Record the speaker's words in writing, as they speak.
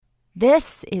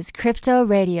This is Crypto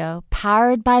Radio,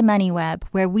 powered by MoneyWeb,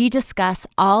 where we discuss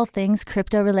all things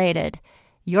crypto-related.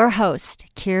 Your host,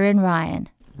 Kieran Ryan.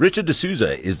 Richard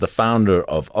D'Souza is the founder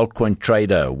of Altcoin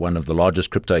Trader, one of the largest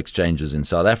crypto exchanges in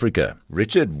South Africa.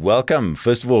 Richard, welcome.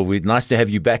 First of all, nice to have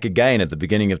you back again at the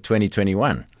beginning of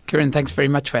 2021. Kieran, thanks very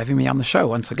much for having me on the show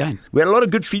once again. We had a lot of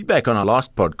good feedback on our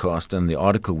last podcast and the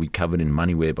article we covered in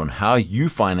MoneyWeb on how you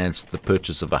financed the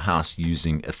purchase of a house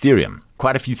using Ethereum.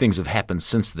 Quite a few things have happened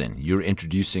since then. You're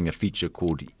introducing a feature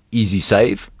called Easy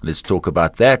Save. Let's talk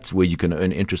about that, where you can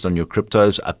earn interest on your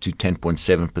cryptos up to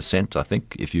 10.7%, I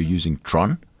think, if you're using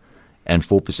Tron, and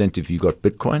 4% if you got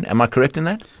Bitcoin. Am I correct in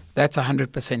that? That's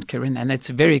 100%, Kieran, and it's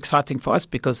very exciting for us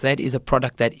because that is a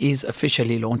product that is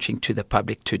officially launching to the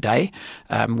public today.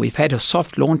 We've had a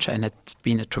soft launch and it's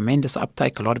been a tremendous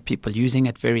uptake. A lot of people using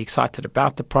it, very excited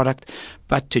about the product.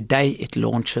 But today it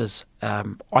launches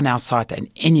on our site and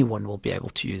anyone will be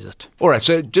able to use it. All right,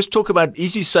 so just talk about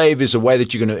Easy Save is a way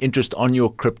that you're going to interest on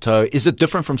your crypto. Is it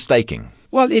different from staking?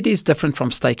 Well, it is different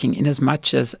from staking in as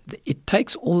much as it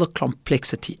takes all the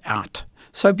complexity out.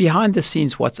 So behind the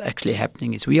scenes, what's actually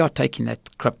happening is we are taking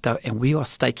that crypto and we are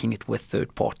staking it with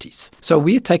third parties. So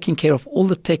we are taking care of all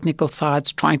the technical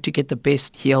sides, trying to get the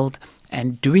best yield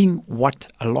and doing what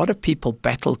a lot of people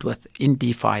battled with in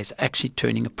DeFi is actually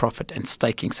turning a profit and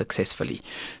staking successfully.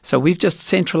 So we've just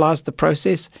centralized the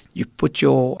process. You put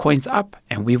your coins up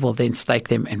and we will then stake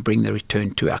them and bring the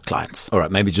return to our clients. All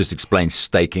right, maybe just explain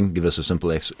staking. Give us a simple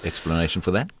explanation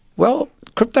for that. Well,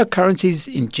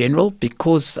 cryptocurrencies in general,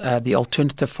 because the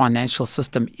alternative financial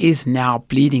system is now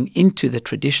bleeding into the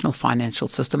traditional financial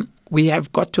system, we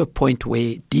have got to a point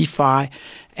where DeFi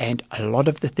and a lot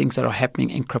of the things that are happening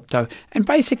in crypto, and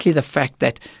basically the fact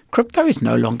that crypto is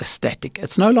no longer static.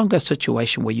 It's no longer a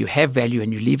situation where you have value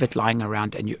and you leave it lying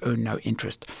around and you earn no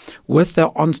interest. With the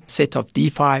onset of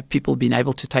DeFi, people being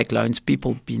able to take loans,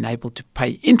 people being able to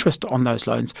pay interest on those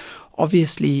loans,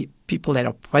 obviously people that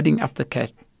are putting up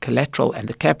the collateral and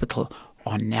the capital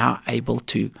are now able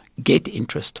to get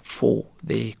interest for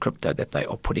the crypto that they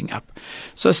are putting up.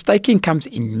 So staking comes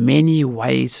in many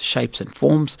ways, shapes and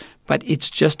forms, but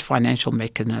it's just financial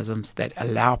mechanisms that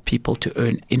allow people to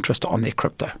earn interest on their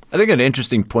crypto. I think an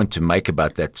interesting point to make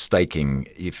about that staking,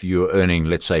 if you're earning,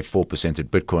 let's say, 4% at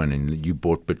Bitcoin and you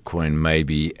bought Bitcoin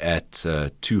maybe at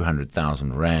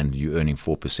 200,000 Rand, you're earning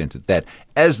 4% at that.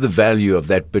 As the value of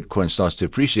that Bitcoin starts to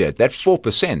appreciate, that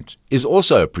 4% is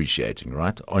also appreciating,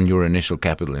 right, on your initial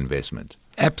capital investment.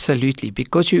 Absolutely.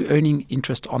 Because you're earning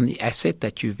interest on the asset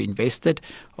that you've invested,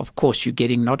 of course, you're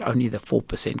getting not only the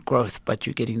 4% growth, but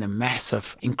you're getting the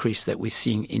massive increase that we're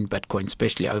seeing in Bitcoin,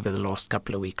 especially over the last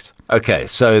couple of weeks. Okay,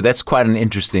 so that's quite an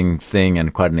interesting thing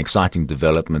and quite an exciting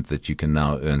development that you can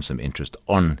now earn some interest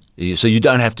on. So you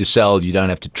don't have to sell, you don't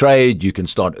have to trade, you can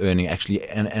start earning actually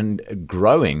and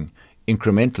growing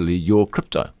incrementally your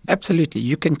crypto. Absolutely.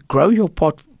 You can grow your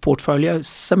portfolio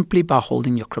simply by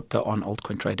holding your crypto on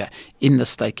Altcoin Trader in the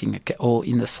staking or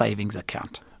in the savings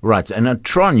account. Right. And at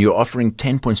Tron, you're offering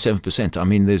 10.7%. I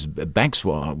mean, there's banks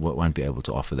won't be able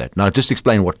to offer that. Now, just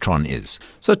explain what Tron is.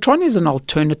 So Tron is an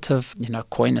alternative,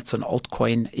 coin. It's an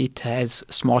altcoin. It has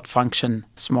smart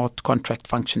contract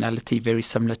functionality, very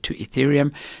similar to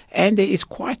Ethereum. And there is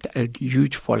quite a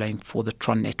huge following for the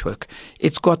Tron network.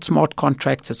 It's got smart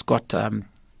contracts. It's got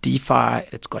DeFi,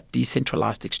 it's got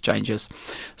decentralized exchanges.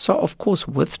 So, of course,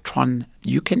 with Tron,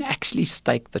 you can actually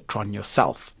stake the Tron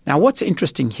yourself. Now, what's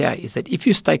interesting here is that if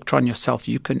you stake Tron yourself,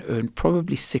 you can earn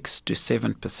probably 6 to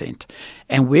 7%.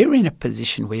 And we're in a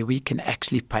position where we can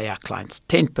actually pay our clients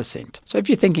 10%. So if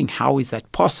you're thinking, how is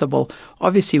that possible?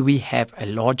 Obviously, we have a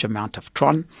large amount of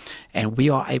Tron, and we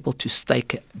are able to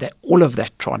stake all of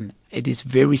that Tron. It is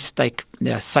very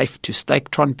safe to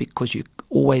stake Tron because you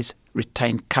always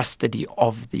retain custody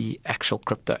of the actual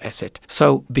crypto asset.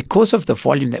 So because of the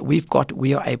volume that we've got,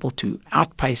 we are able to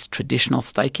outpace traditional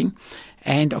staking.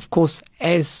 And of course,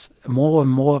 as more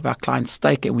and more of our clients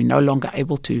stake and we're no longer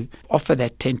able to offer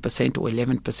that 10% or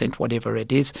 11%, whatever it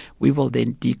is, we will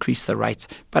then decrease the rates.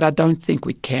 But I don't think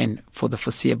we can, for the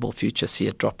foreseeable future, see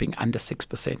it dropping under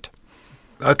 6%.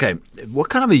 Okay. What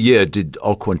kind of a year did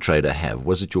Altcoin Trader have?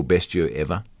 Was it your best year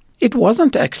ever? It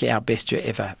wasn't actually our best year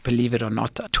ever, believe it or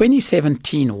not.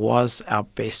 2017 was our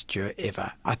best year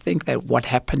ever. I think that what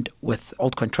happened with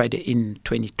Altcoin Trader in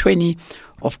 2020,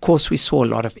 of course, we saw a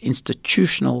lot of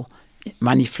institutional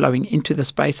money flowing into the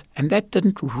space, and that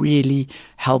didn't really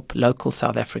help local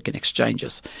South African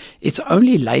exchanges. It's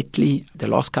only lately, the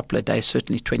last couple of days,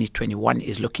 certainly 2021,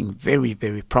 is looking very,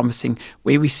 very promising,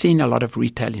 where we've seen a lot of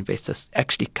retail investors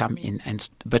actually come in, and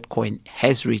Bitcoin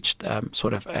has reached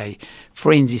sort of a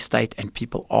frenzy state, and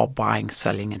people are buying,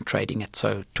 selling, and trading it.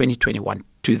 So 2021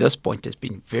 to this point has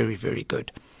been very, very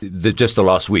good. Just the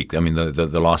last week, I mean,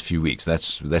 the last few weeks,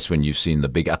 that's when you've seen the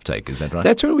big uptake, is that right?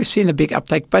 That's where we've seen the big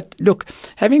uptake. But look,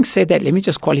 having said that, let me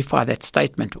just qualify that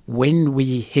statement. When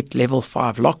we hit level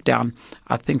 5 lockdown,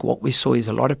 I think what we saw is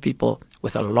a lot of people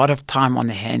with a lot of time on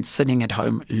their hands, sitting at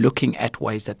home, looking at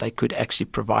ways that they could actually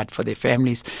provide for their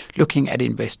families, looking at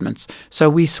investments. So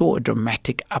we saw a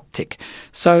dramatic uptick.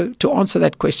 So to answer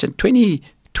that question,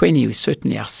 2020 is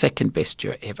certainly our second best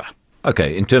year ever.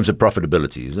 Okay, in terms of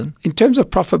profitability, isn't it? In terms of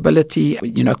profitability,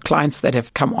 clients that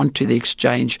have come onto the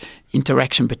exchange,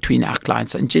 interaction between our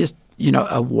clients, and just,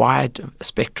 a wide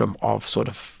spectrum of sort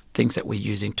of things that we're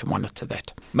using to monitor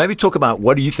that. Maybe talk about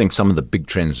what do you think some of the big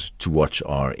trends to watch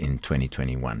are in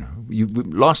 2021?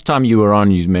 Last time you were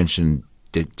on, you mentioned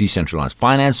decentralized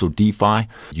finance, or DeFi.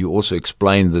 You also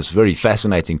explained this very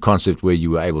fascinating concept where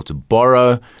you were able to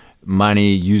borrow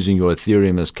money using your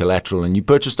Ethereum as collateral, and you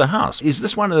purchased a house. Is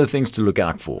this one of the things to look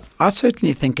out for? I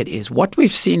certainly think it is. What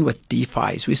we've seen with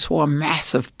DeFi is we saw a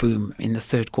massive boom in the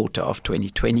third quarter of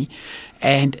 2020.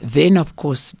 And then, of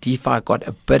course, DeFi got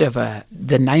a bit of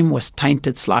the name was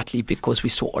tainted slightly because we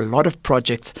saw a lot of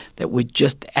projects that were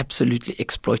just absolutely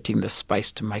exploiting the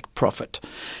space to make profit.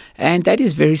 And that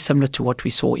is very similar to what we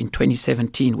saw in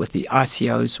 2017 with the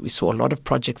ICOs. We saw a lot of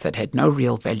projects that had no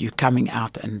real value coming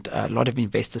out, and a lot of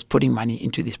investors putting money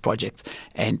into these projects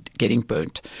and getting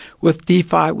burnt. With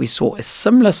DeFi, we saw a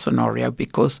similar scenario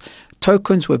because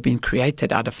tokens were being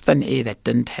created out of thin air that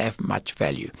didn't have much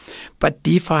value. But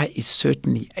DeFi is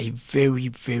certainly a very,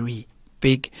 very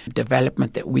big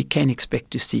development that we can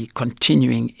expect to see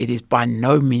continuing. It is by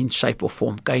no means, shape or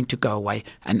form going to go away.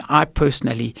 And I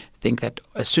personally think that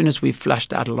as soon as we've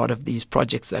flushed out a lot of these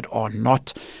projects that are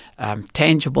not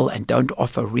tangible and don't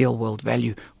offer real world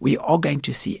value, we are going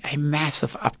to see a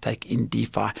massive uptake in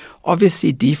DeFi.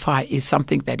 Obviously, DeFi is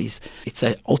something that it's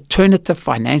an alternative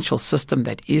financial system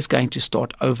that is going to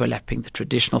start overlapping the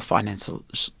traditional financial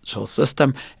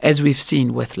system, as we've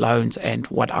seen with loans and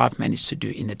what I've managed to do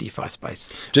in the DeFi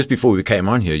space. Just before we came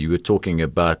on here, you were talking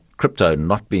about crypto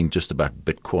not being just about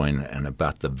Bitcoin and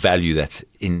about the value that's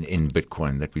in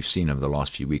Bitcoin that we've seen over the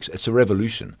last few weeks. It's a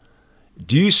revolution.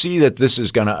 Do you see that this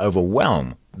is going to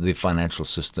overwhelm the financial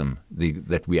system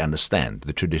that we understand,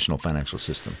 the traditional financial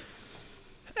system?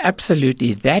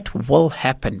 Absolutely, that will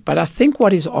happen. But I think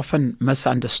what is often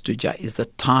misunderstood is the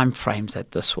time frames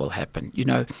that this will happen.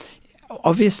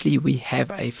 Obviously, we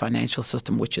have a financial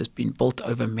system which has been built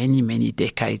over many, many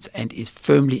decades and is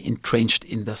firmly entrenched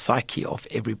in the psyche of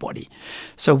everybody.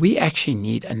 So we actually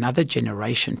need another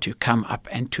generation to come up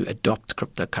and to adopt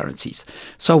cryptocurrencies.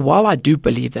 So while I do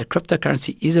believe that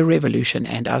cryptocurrency is a revolution,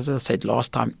 and as I said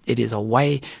last time, it is a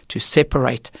way to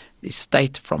separate the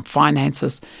state from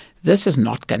finances, this is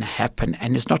not going to happen,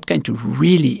 and it's not going to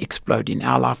really explode in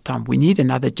our lifetime. We need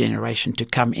another generation to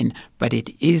come in, but it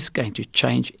is going to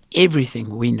change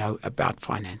everything we know about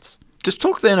finance. Just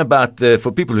talk then about,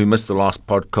 for people who missed the last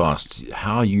podcast,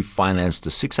 how you financed a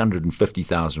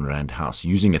 650,000 Rand house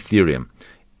using Ethereum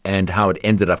and how it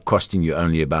ended up costing you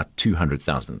only about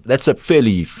 200,000. That's a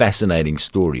fairly fascinating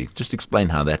story. Just explain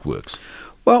how that works.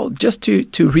 Well, just to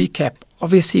recap,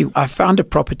 obviously, I found a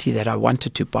property that I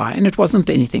wanted to buy, and it wasn't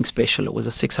anything special. It was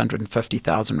a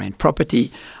 650,000 Rand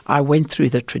property. I went through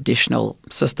the traditional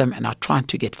system, and I tried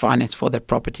to get finance for that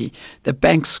property. The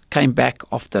banks came back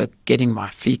after getting my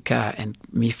FICA and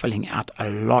me filling out a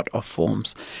lot of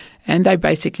forms. And they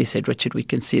basically said, Richard, we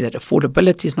can see that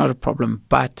affordability is not a problem,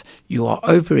 but you are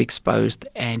overexposed,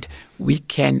 and we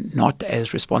cannot,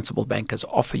 as responsible bankers,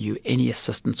 offer you any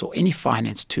assistance or any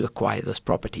finance to acquire this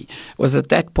property. It was at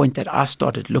that point that I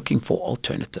started looking for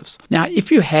alternatives. Now,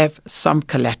 if you have some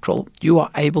collateral, you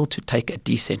are able to take a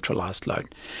decentralized loan.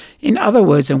 In other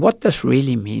words, and what this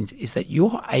really means is that you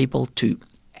are able to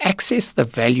access the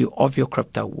value of your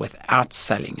crypto without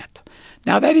selling it.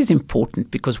 Now, that is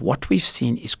important because what we've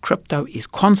seen is crypto is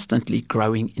constantly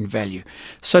growing in value.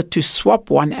 So to swap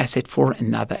one asset for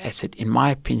another asset, in my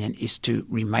opinion, is to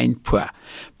remain poor.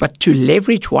 But to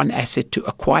leverage one asset to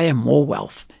acquire more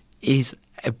wealth is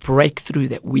a breakthrough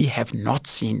that we have not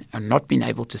seen and not been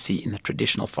able to see in the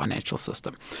traditional financial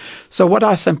system. So what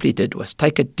I simply did was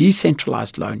take a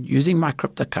decentralized loan using my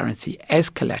cryptocurrency as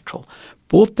collateral,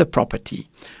 bought the property.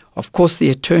 Of course, the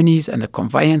attorneys and the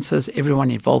conveyancers, everyone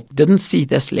involved, didn't see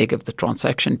this leg of the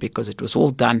transaction because it was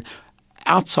all done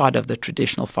outside of the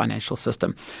traditional financial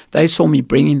system. They saw me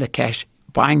bringing the cash,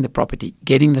 buying the property,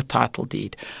 getting the title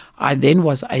deed. I then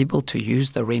was able to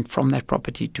use the rent from that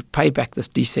property to pay back this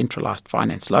decentralized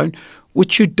finance loan,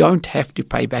 which you don't have to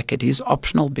pay back. It is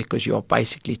optional because you're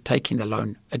basically taking the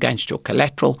loan against your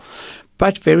collateral.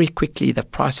 But very quickly, the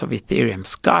price of Ethereum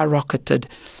skyrocketed.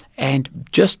 And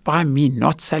just by me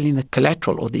not selling the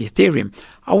collateral or the Ethereum,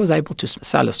 I was able to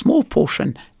sell a small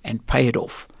portion and pay it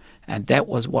off. And that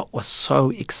was what was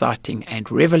so exciting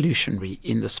and revolutionary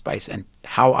in the space, and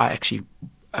how I actually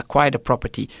acquired a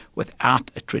property without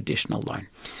a traditional loan.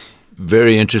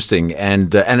 Very interesting.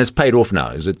 And it's paid off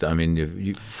now, is it? I mean,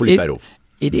 you fully paid off.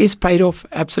 It is paid off,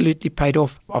 absolutely paid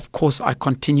off. Of course, I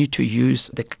continue to use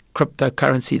the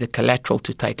cryptocurrency, the collateral,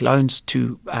 to take loans,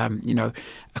 to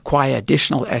acquire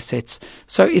additional assets.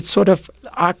 So it's sort of,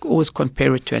 I always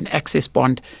compare it to an access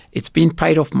bond. It's been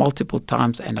paid off multiple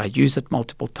times, and I use it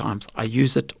multiple times. I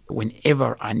use it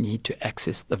whenever I need to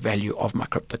access the value of my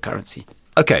cryptocurrency.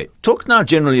 Okay, talk now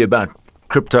generally about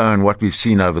crypto and what we've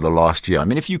seen over the last year. I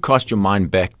mean, if you cast your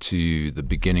mind back to the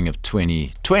beginning of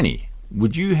 2020,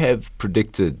 would you have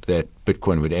predicted that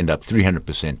Bitcoin would end up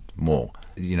 300% more,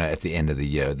 at the end of the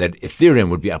year, that Ethereum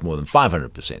would be up more than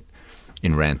 500%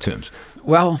 in Rand terms?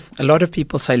 Well, a lot of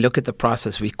people say, look at the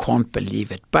prices, we can't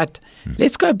believe it. But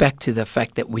let's go back to the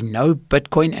fact that we know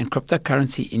Bitcoin and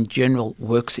cryptocurrency in general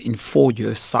works in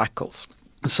 4-year cycles.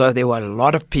 So there were a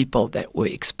lot of people that were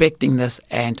expecting this,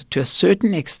 and to a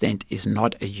certain extent is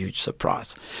not a huge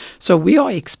surprise. So we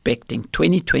are expecting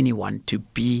 2021 to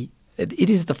be, it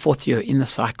is the 4th year in the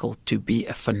cycle, to be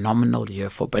a phenomenal year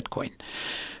for Bitcoin.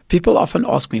 People often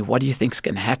ask me, what do you think is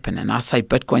going to happen? And I say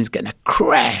Bitcoin's going to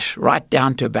crash right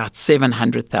down to about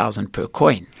 700,000 per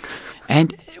coin.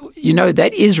 And,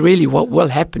 that is really what will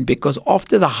happen, because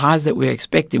after the highs that we're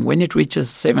expecting, when it reaches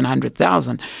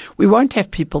 700,000, we won't have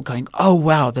people going, oh,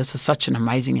 wow, this is such an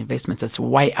amazing investment. It's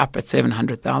way up at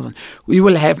 700,000. We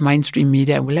will have mainstream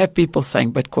media, and we'll have people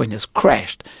saying Bitcoin has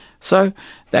crashed. So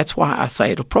that's why I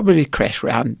say it'll probably crash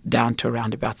down to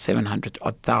around about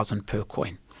 700,000 per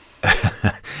coin.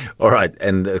 All right.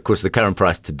 And, of course, the current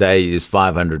price today is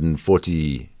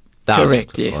 540,000.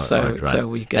 Correct, yes. Right. So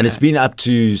we and it's been up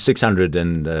to 600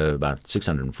 and about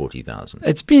 640,000.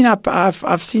 It's been up.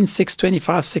 I've seen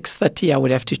 625, 630. I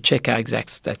would have to check our exact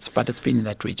stats, but it's been in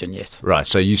that region, yes. Right.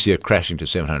 So you see it crashing to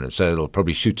 700. So it'll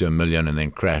probably shoot to 1 million and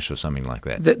then crash or something like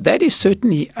that. That is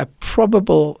certainly a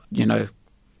probable,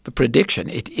 the prediction.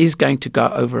 It is going to go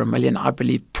over 1 million, I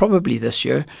believe, probably this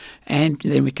year, and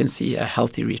then we can see a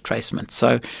healthy retracement.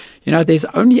 So, there's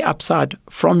only upside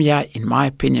from here, in my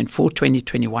opinion, for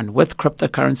 2021 with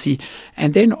cryptocurrency.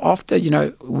 And then after,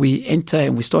 we enter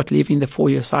and we start leaving the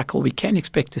 4-year cycle, we can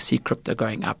expect to see crypto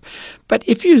going up. But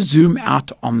if you zoom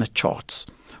out on the charts,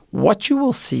 what you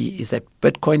will see is that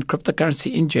Bitcoin,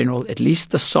 cryptocurrency in general, at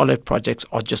least the solid projects,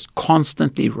 are just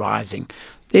constantly rising.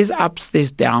 There's ups,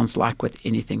 there's downs, like with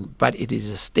anything, but it is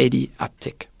a steady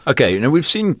uptick. Okay, we've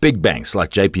seen big banks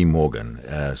like JP Morgan,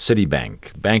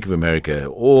 Citibank, Bank of America,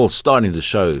 all starting to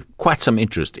show quite some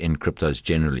interest in cryptos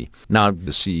generally. Now,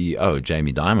 the CEO,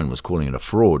 Jamie Dimon, was calling it a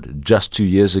fraud just 2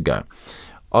 years ago.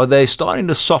 Are they starting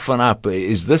to soften up?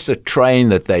 Is this a train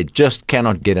that they just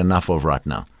cannot get enough of right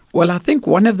now? Well, I think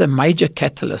one of the major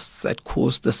catalysts that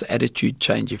caused this attitude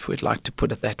change, if we'd like to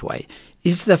put it that way,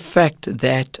 is the fact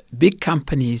that big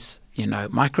companies,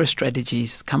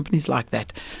 MicroStrategies, companies like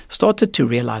that, started to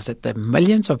realize that the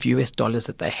millions of US dollars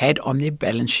that they had on their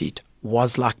balance sheet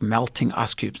was like melting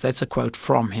ice cubes. That's a quote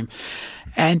from him.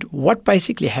 And what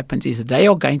basically happens is they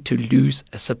are going to lose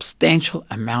a substantial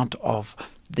amount of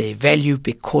their value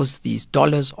because these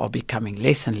dollars are becoming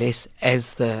less and less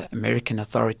as the American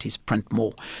authorities print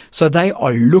more. So they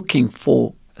are looking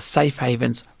for safe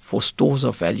havens, for stores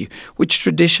of value, which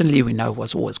traditionally we know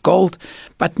was always gold.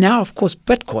 But now, of course,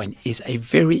 Bitcoin is a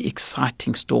very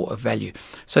exciting store of value.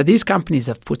 So these companies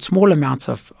have put small amounts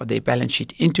of their balance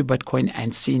sheet into Bitcoin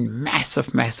and seen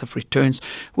massive, massive returns,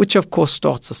 which of course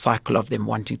starts a cycle of them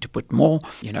wanting to put more,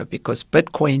 because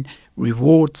Bitcoin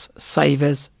rewards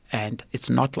savers, and it's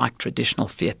not like traditional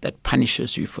fiat that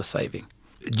punishes you for saving.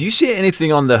 Do you see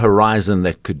anything on the horizon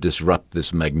that could disrupt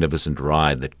this magnificent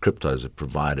ride that cryptos have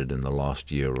provided in the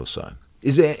last year or so?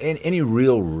 Is there any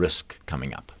real risk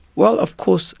coming up? Well, of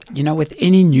course, with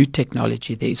any new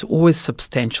technology, there's always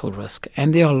substantial risk.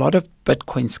 And there are a lot of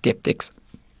Bitcoin skeptics.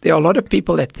 There are a lot of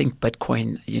people that think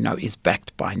Bitcoin, is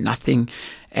backed by nothing.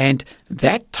 And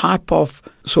that type of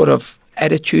sort of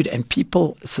attitude and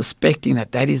people suspecting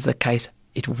that is the case,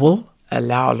 it will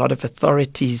allow a lot of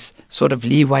authorities sort of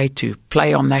leeway to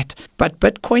play on that. But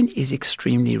Bitcoin is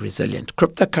extremely resilient.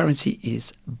 Cryptocurrency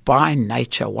is by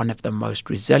nature one of the most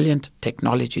resilient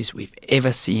technologies we've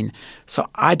ever seen. So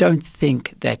I don't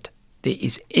think that there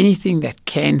is anything that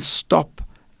can stop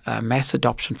mass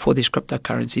adoption for these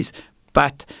cryptocurrencies.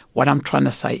 But what I'm trying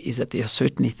to say is that there are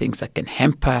certainly things that can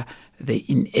hamper the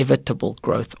inevitable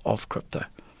growth of crypto.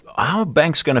 How are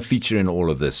banks going to feature in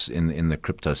all of this in the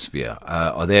crypto sphere?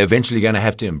 Are they eventually going to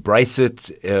have to embrace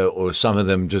it, or some of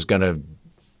them just going to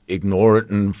ignore it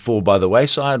and fall by the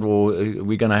wayside, or are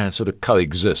we going to sort of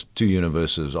coexist, two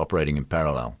universes operating in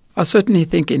parallel? I certainly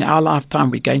think in our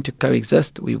lifetime we're going to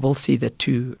coexist. We will see the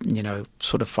two,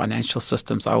 sort of financial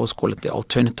systems. I always call it the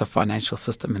alternative financial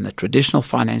system and the traditional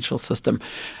financial system.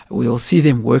 We will see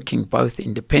them working both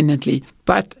independently.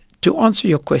 But to answer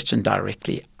your question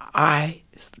directly, I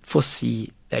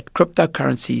foresee that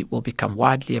cryptocurrency will become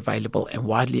widely available and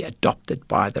widely adopted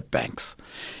by the banks.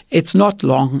 It's not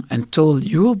long until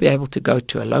you will be able to go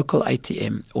to a local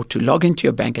ATM or to log into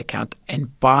your bank account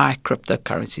and buy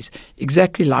cryptocurrencies,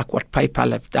 exactly like what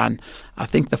PayPal have done. I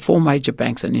think the 4 major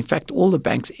banks, and in fact all the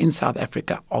banks in South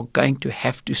Africa, are going to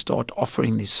have to start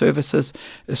offering these services.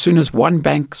 As soon as one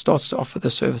bank starts to offer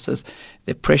the services,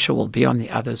 the pressure will be on the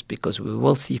others, because we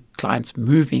will see clients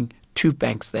moving to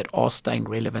banks that are staying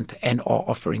relevant and are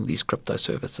offering these crypto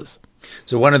services.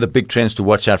 So one of the big trends to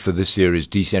watch out for this year is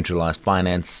decentralized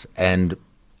finance, and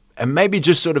maybe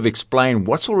just sort of explain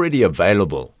what's already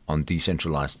available on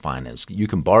decentralized finance. You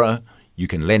can borrow, you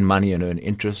can lend money and earn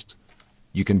interest,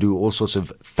 you can do all sorts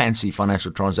of fancy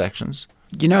financial transactions.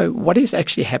 What is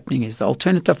actually happening is the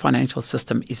alternative financial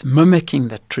system is mimicking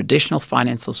the traditional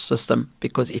financial system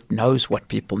because it knows what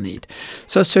people need.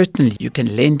 So certainly you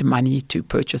can lend money to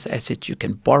purchase assets, you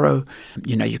can borrow,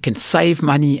 you can save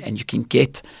money and you can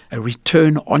get a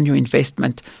return on your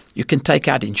investment. You can take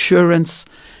out insurance.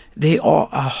 There are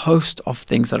a host of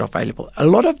things that are available. A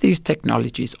lot of these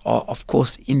technologies are, of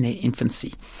course, in their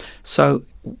infancy. So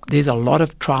there's a lot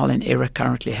of trial and error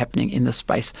currently happening in the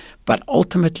space. But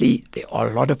ultimately, there are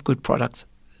a lot of good products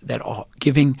that are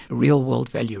giving real world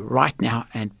value right now,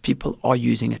 and people are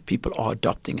using it. People are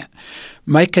adopting it.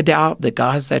 MakerDAO, the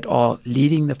guys that are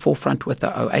leading the forefront with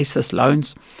the Oasis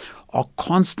loans, are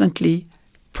constantly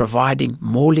providing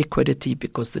more liquidity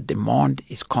because the demand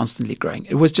is constantly growing.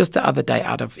 It was just the other day,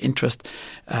 out of interest,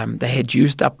 they had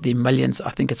used up the millions.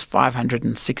 I think it's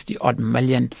 560 odd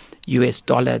million US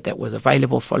dollar that was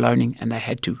available for loaning, and they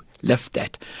had to lift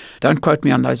that. Don't quote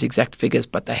me on those exact figures,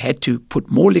 but they had to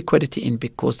put more liquidity in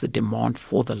because the demand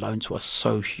for the loans was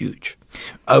so huge.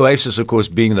 Oasis, of course,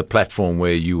 being the platform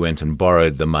where you went and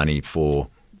borrowed the money for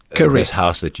this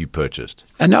house that you purchased.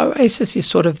 And Oasis is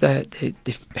sort of they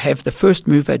have the first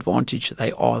mover advantage.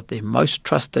 They are the most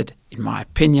trusted, in my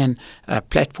opinion,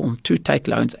 platform to take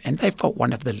loans, and they've got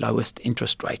one of the lowest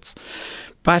interest rates.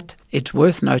 But it's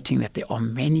worth noting that there are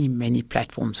many, many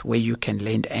platforms where you can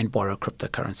lend and borrow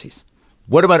cryptocurrencies.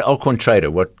 What about Altcoin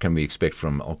Trader? What can we expect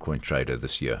from Altcoin Trader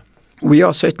this year? We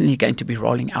are certainly going to be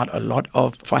rolling out a lot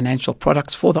of financial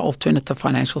products for the alternative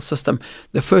financial system.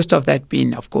 The first of that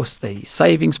being, of course, the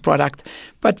savings product.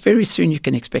 But very soon you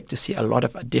can expect to see a lot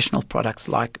of additional products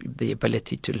like the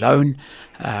ability to loan,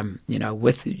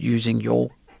 with using your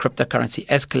cryptocurrency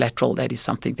as collateral. That is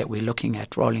something that we're looking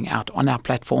at rolling out on our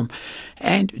platform,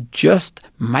 and just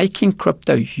making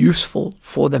crypto useful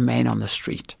for the man on the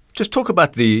street. Just talk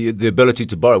about the ability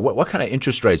to borrow. What kind of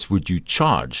interest rates would you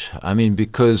charge? I mean,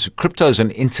 because crypto is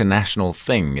an international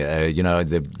thing.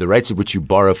 The rates at which you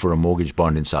borrow for a mortgage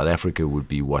bond in South Africa would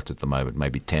be what at the moment?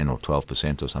 Maybe 10 or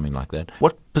 12% or something like that.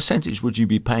 What percentage would you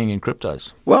be paying in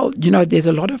cryptos? Well, there's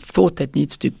a lot of thought that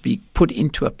needs to be put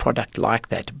into a product like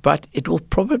that, but it will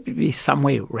probably be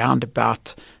somewhere around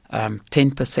about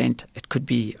 10%. It could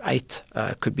be 8,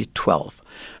 it could be 12.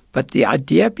 But the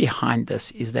idea behind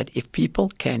this is that if people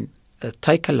can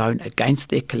take a loan against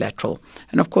their collateral,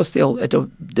 and of course it'll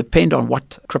depend on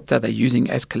what crypto they're using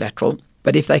as collateral,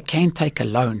 but if they can take a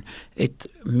loan, it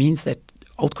means that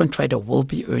Altcoin Trader will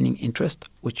be earning interest,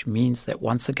 which means that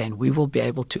once again we will be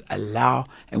able to allow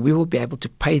and we will be able to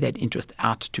pay that interest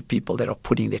out to people that are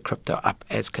putting their crypto up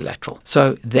as collateral.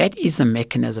 So that is the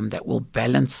mechanism that will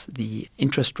balance the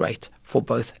interest rate for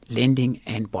both lending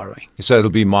and borrowing. So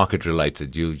it'll be market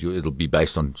related. It'll be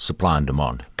based on supply and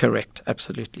demand. Correct,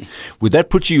 absolutely. Would that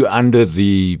put you under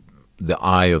the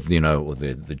eye of or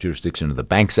the jurisdiction of the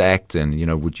Banks Act,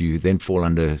 and would you then fall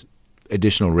under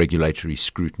additional regulatory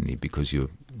scrutiny because you're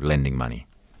lending money?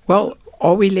 Well,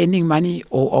 Are we lending money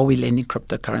or are we lending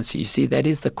cryptocurrency? You see, that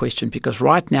is the question, because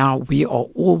right now we are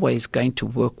always going to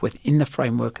work within the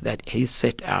framework that is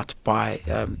set out by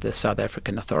the South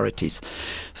African authorities.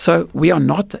 So we are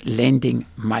not lending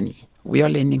money. We are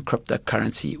lending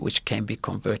cryptocurrency, which can be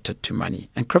converted to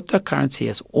money. And cryptocurrency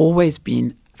has always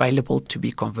been available to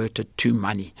be converted to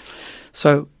money.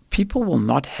 So people will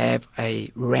not have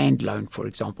a rand loan, for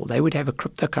example. They would have a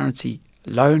cryptocurrency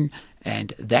loan,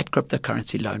 and that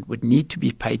cryptocurrency loan would need to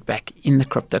be paid back in the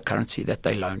cryptocurrency that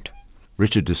they loaned.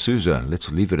 Richard D'Souza,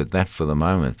 let's leave it at that for the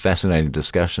moment. Fascinating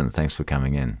discussion. Thanks for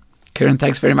coming in. Kieran,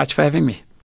 thanks very much for having me.